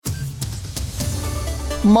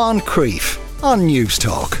Moncrief on News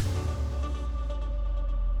Talk.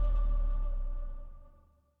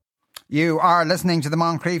 You are listening to the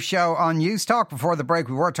Moncrief Show on News Talk. Before the break,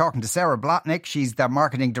 we were talking to Sarah Blatnick. She's the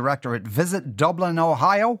marketing director at Visit Dublin,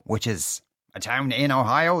 Ohio, which is a town in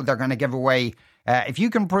Ohio. They're going to give away, if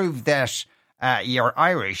you can prove that you're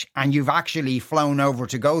Irish and you've actually flown over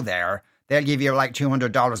to go there, they'll give you like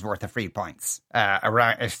 $200 worth of free points.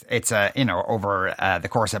 It's over the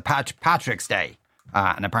course of Patrick's Day.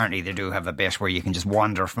 And apparently they do have a bit where you can just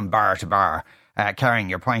wander from bar to bar, carrying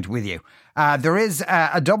your point with you. There is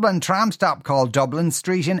a Dublin tram stop called Dublin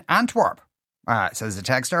Street in Antwerp, says the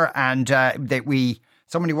texter. And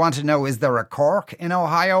somebody wanted to know, is there a Cork in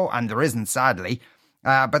Ohio? And there isn't, sadly.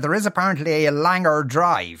 But there is apparently a Langer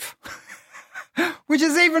Drive, which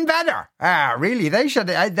is even better. Really, they should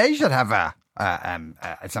have a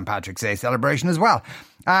St. Patrick's Day celebration as well.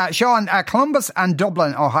 Sean, Columbus and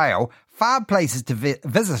Dublin, Ohio, fab places to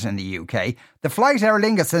visit in the UK. The flight Aer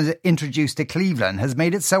Lingus has introduced to Cleveland has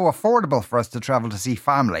made it so affordable for us to travel to see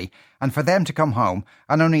family and for them to come home,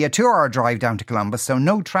 and only a 2-hour drive down to Columbus, so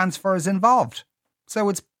no transfers involved. So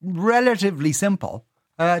it's relatively simple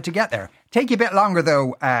to get there. Take you a bit longer,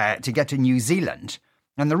 though, to get to New Zealand.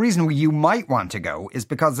 And the reason you might want to go is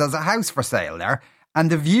because there's a house for sale there,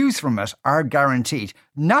 and the views from it are guaranteed,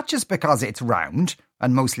 not just because it's round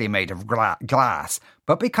and mostly made of glass,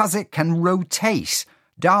 but because it can rotate.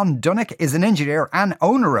 Don Dunick is an engineer and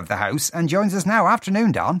owner of the house and joins us now.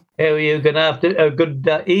 Afternoon, Don. How are you?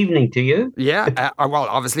 Good evening to you. Yeah, well,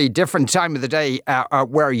 obviously different time of the day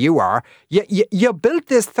where you are. You built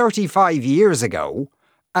this 35 years ago,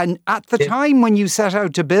 and at the time when you set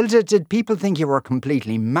out to build it, did people think you were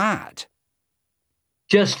completely mad?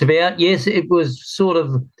 Just about, yes. It was sort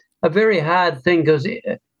of a very hard thing because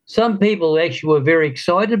some people actually were very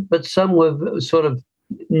excited, but some were sort of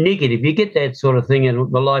negative. You get that sort of thing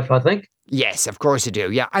in life, I think. Yes, of course you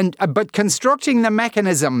do, yeah. But constructing the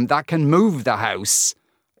mechanism that can move the house,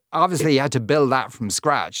 obviously you had to build that from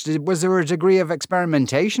scratch. Was there a degree of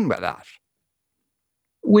experimentation with that?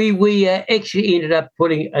 We actually ended up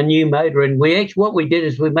putting a new motor in. What we did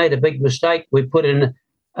is we made a big mistake. We put in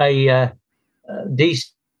a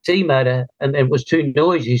DC motor, and it was too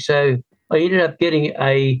noisy. So I ended up getting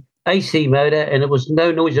a AC motor, and it was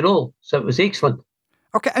no noise at all. So it was excellent.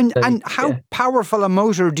 Okay, and how powerful a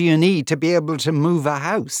motor do you need to be able to move a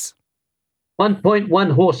house?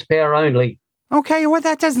 1.1 horsepower only. Okay, well,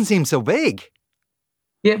 that doesn't seem so big.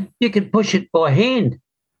 Yeah, you can push it by hand.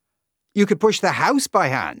 You could push the house by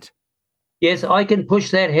hand? Yes, I can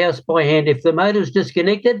push that house by hand. If the motor's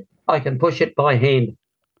disconnected, I can push it by hand.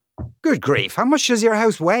 Good grief. How much does your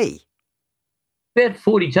house weigh? About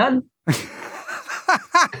 40 tonne.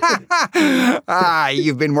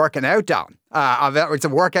 You've been working out, Don. It's a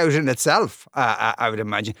workout in itself, I would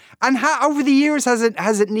imagine. And over the years, has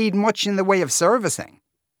it need much in the way of servicing?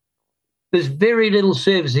 There's very little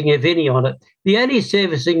servicing, if any, on it. The only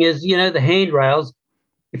servicing is, the handrails.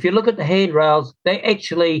 If you look at the handrails, they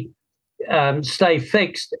actually stay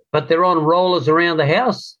fixed, but they're on rollers around the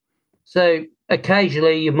house. So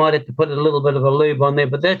occasionally you might have to put a little bit of a lube on there,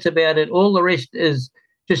 but that's about it. All the rest is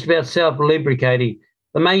just about self-lubricating.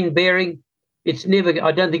 The main bearing,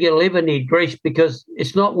 I don't think it'll ever need grease because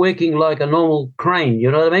it's not working like a normal crane,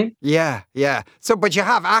 you know what I mean? Yeah. So, but you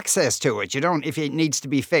have access to it. You don't, if it needs to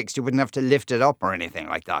be fixed, you wouldn't have to lift it up or anything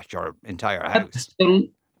like that, your entire house.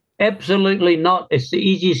 Absolutely not. It's the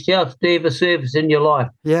easiest house to ever service in your life.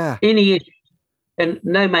 Yeah. Any issue and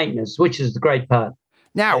no maintenance, which is the great part.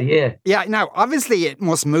 Now, now, obviously it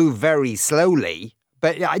must move very slowly,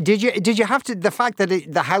 but did you have to, the fact that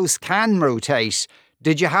the house can rotate,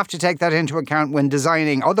 did you have to take that into account when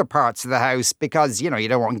designing other parts of the house? Because, you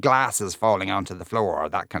don't want glasses falling onto the floor or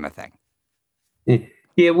that kind of thing.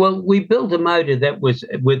 Yeah, well, we built a motor that was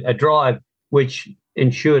with a drive, which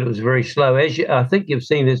ensured it was very slow. I think you've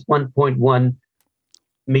seen this 1.1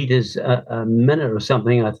 meters a minute or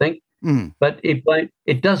something, I think. But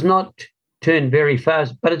it does not turn very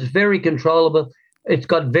fast, but it's very controllable. It's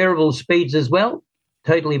got variable speeds as well,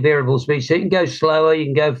 totally variable speeds. So you can go slower, you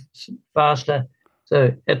can go faster.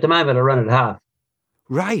 So at the moment, I run at half.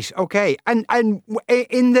 Right, okay. And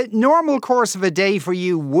in the normal course of a day for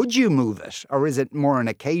you, would you move it? Or is it more an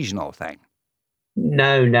occasional thing?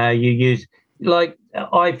 No, you use... Like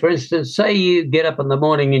for instance, say you get up in the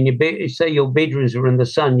morning and say your bedrooms are in the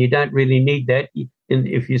sun, you don't really need that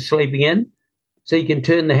if you're sleeping in, so you can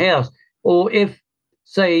turn the house. Or if,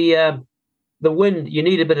 say, the wind, you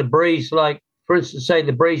need a bit of breeze, like, for instance, say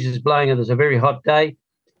the breeze is blowing and there's a very hot day,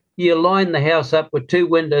 you line the house up with two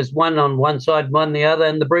windows, one on one side, one the other,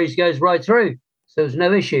 and the breeze goes right through. So there's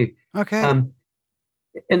no issue. Okay.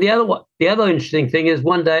 And the other interesting thing is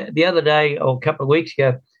the other day or a couple of weeks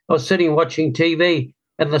ago, I was sitting watching TV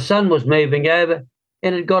and the sun was moving over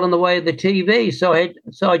and it got in the way of the TV. So I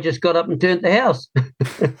just got up and turned the house.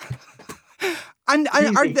 And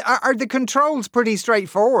are the controls pretty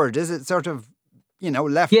straightforward? Is it sort of,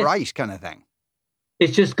 left, right kind of thing?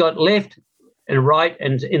 It's just got left and right,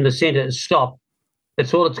 and in the centre is stop.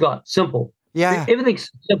 That's all it's got. Simple. Yeah. Everything's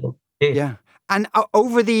simple. Yeah. And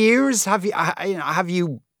over the years, have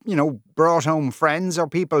you brought home friends or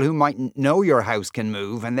people who might know your house can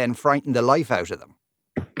move and then frighten the life out of them?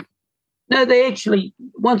 No, they actually,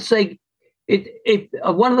 one of the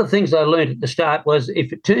things I learned at the start was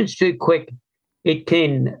if it turns too quick, it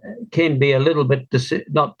can be a little bit,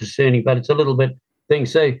 not discerning, but it's a little bit thing.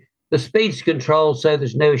 So the speed's controlled, so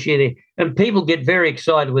there's no issue there. And people get very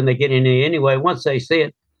excited when they get in there anyway. Once they see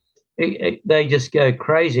it, they just go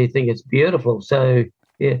crazy, think it's beautiful. So,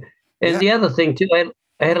 yeah. And the other thing, too, I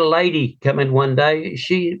had a lady come in one day.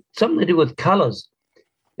 Something to do with colours.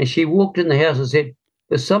 And she walked in the house and said,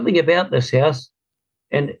 there's something about this house,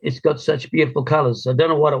 and it's got such beautiful colours. I don't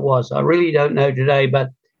know what it was. I really don't know today, but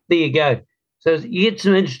there you go. So you get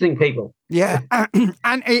some interesting people. Yeah,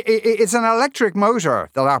 and it's an electric motor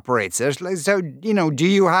that operates it. So, do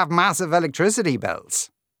you have massive electricity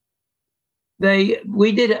bills?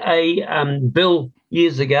 We did a bill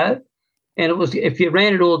years ago, and it was, if you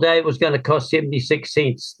ran it all day, it was going to cost 76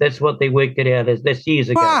 cents. That's what they worked it out as. That's years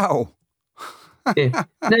ago. Wow. Yeah.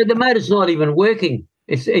 No, the motor's not even working.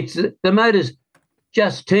 It's the motor's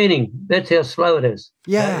just turning. That's how slow it is.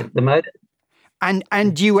 Yeah. The motor.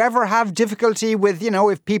 And do you ever have difficulty with,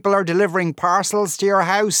 if people are delivering parcels to your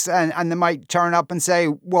house and they might turn up and say,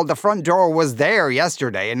 well, the front door was there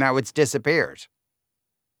yesterday and now it's disappeared?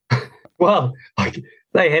 Well,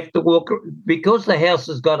 they have to walk, because the house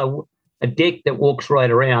has got a deck that walks right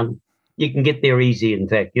around. You can get there easy, in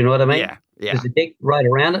fact. You know what I mean? Yeah. There's a deck right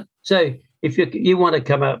around it. So if you want to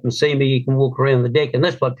come up and see me, you can walk around the deck, and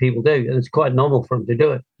that's what people do, and it's quite normal for them to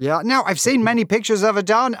do it. Yeah. Now, I've seen many pictures of it,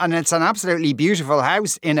 Don, and it's an absolutely beautiful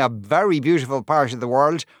house in a very beautiful part of the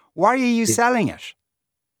world. Why are you selling it?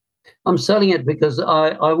 I'm selling it because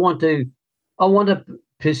I want to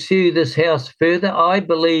pursue this house further. I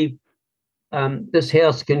believe this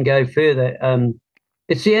house can go further.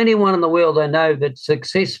 It's the only one in the world I know that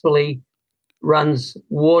successfully runs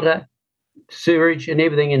water, sewage, and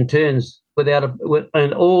everything in turns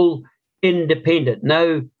and all independent.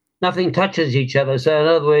 Nothing touches each other. So in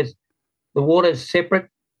other words, the water is separate,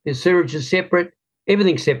 the sewage is separate,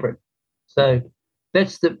 everything's separate. So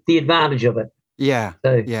that's the advantage of it. Yeah.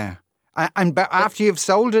 So, yeah. And after you've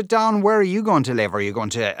sold it, Don, where are you going to live? Are you going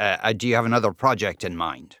to? Do you have another project in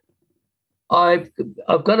mind? I've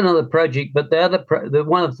got another project, but the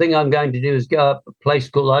one thing I'm going to do is go up a place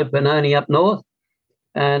called Opanoni up north,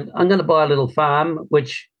 and I'm going to buy a little farm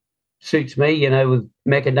which suits me, with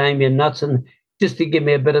macadamia nuts, and just to give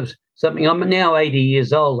me a bit of something. I'm now 80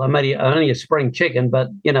 years old. I'm only a spring chicken, but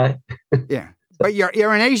Yeah, but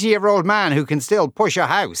you're an 80-year-old man who can still push a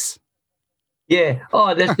house. Yeah.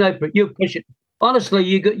 Oh, there's you push it. Honestly,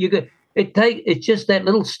 you got. It's just that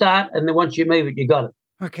little start, and then once you move it, you got it.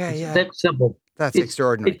 Okay, yeah. That's simple. That's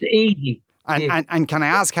extraordinary. It's easy. And can I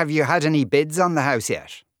ask, have you had any bids on the house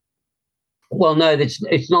yet? Well, no,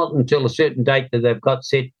 it's not until a certain date that they've got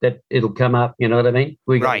set that it'll come up. You know what I mean?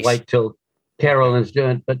 We got to wait till Carolyn's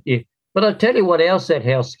doing it. But yeah, but I'll tell you what else that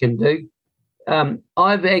house can do.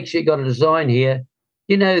 I've actually got a design here.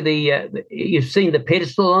 You've seen the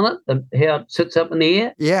pedestal on it, how it sits up in the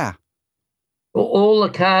air? Yeah. All the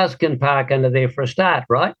cars can park under there for a start,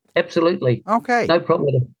 right? Absolutely. Okay. No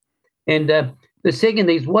problem with it. And the second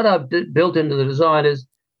thing is what I've built into the design is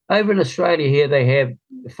over in Australia here they have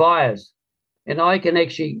fires. And I can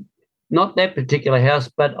actually, not that particular house,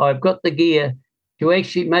 but I've got the gear to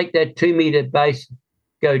actually make that 2-metre base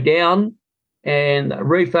go down and a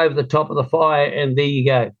roof over the top of the fire, and there you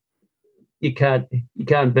go. You can't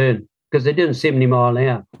burn because they're doing 70 mile an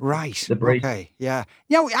hour. Right. The breeze. Okay. Yeah.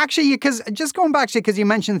 Actually, because just going back to, because you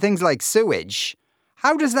mentioned things like sewage,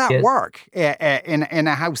 how does that work in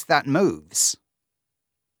a house that moves?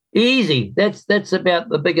 Easy. That's about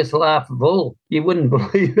the biggest laugh of all. You wouldn't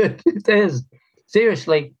believe it. It is.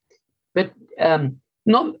 Seriously. But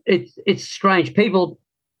it's strange. People,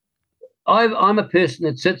 I'm a person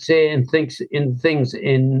that sits there and thinks in things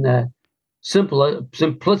in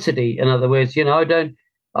simplicity. In other words,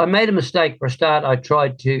 I made a mistake for a start.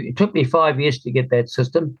 It took me 5 years to get that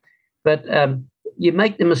system, but you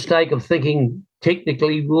make the mistake of thinking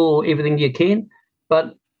technically everything you can,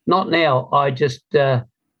 but not now. I just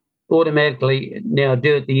automatically now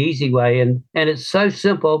do it the easy way, and it's so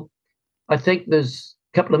simple. I think there's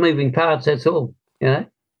couple of moving parts. That's all.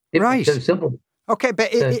 Right. So simple. Okay,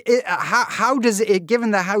 but how does it,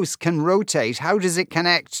 given the house can rotate, how does it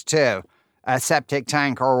connect to a septic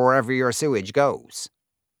tank or wherever your sewage goes?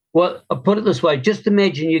 Well, I'll put it this way. Just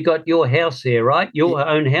imagine you got your house there, right? Your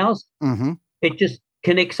own house. Mm-hmm. It just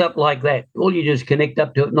connects up like that. All you do is connect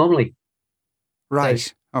up to it normally. Right.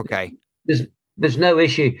 So okay. There's no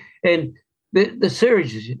issue. And the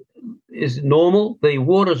sewage is normal. The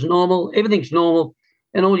water's normal. Everything's normal.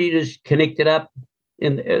 And all you do is connect it up.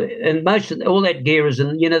 And most of all that gear is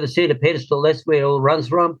in, the center pedestal. That's where it all runs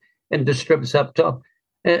from and distributes up top.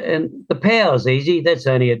 And the power's easy. That's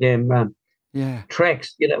only a damn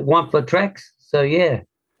tracks, one for tracks. So, yeah.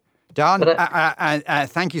 Don,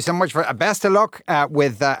 thank you so much for best of luck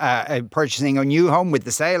with purchasing a new home, with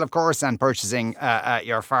the sale, of course, and purchasing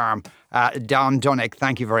your farm. Don Dunick,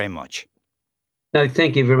 thank you very much. No,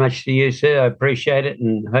 thank you very much to you, sir. I appreciate it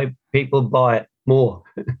and hope people buy it more.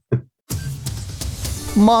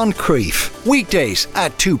 Moncrief, weekdays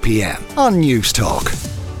at 2 p.m. on News Talk.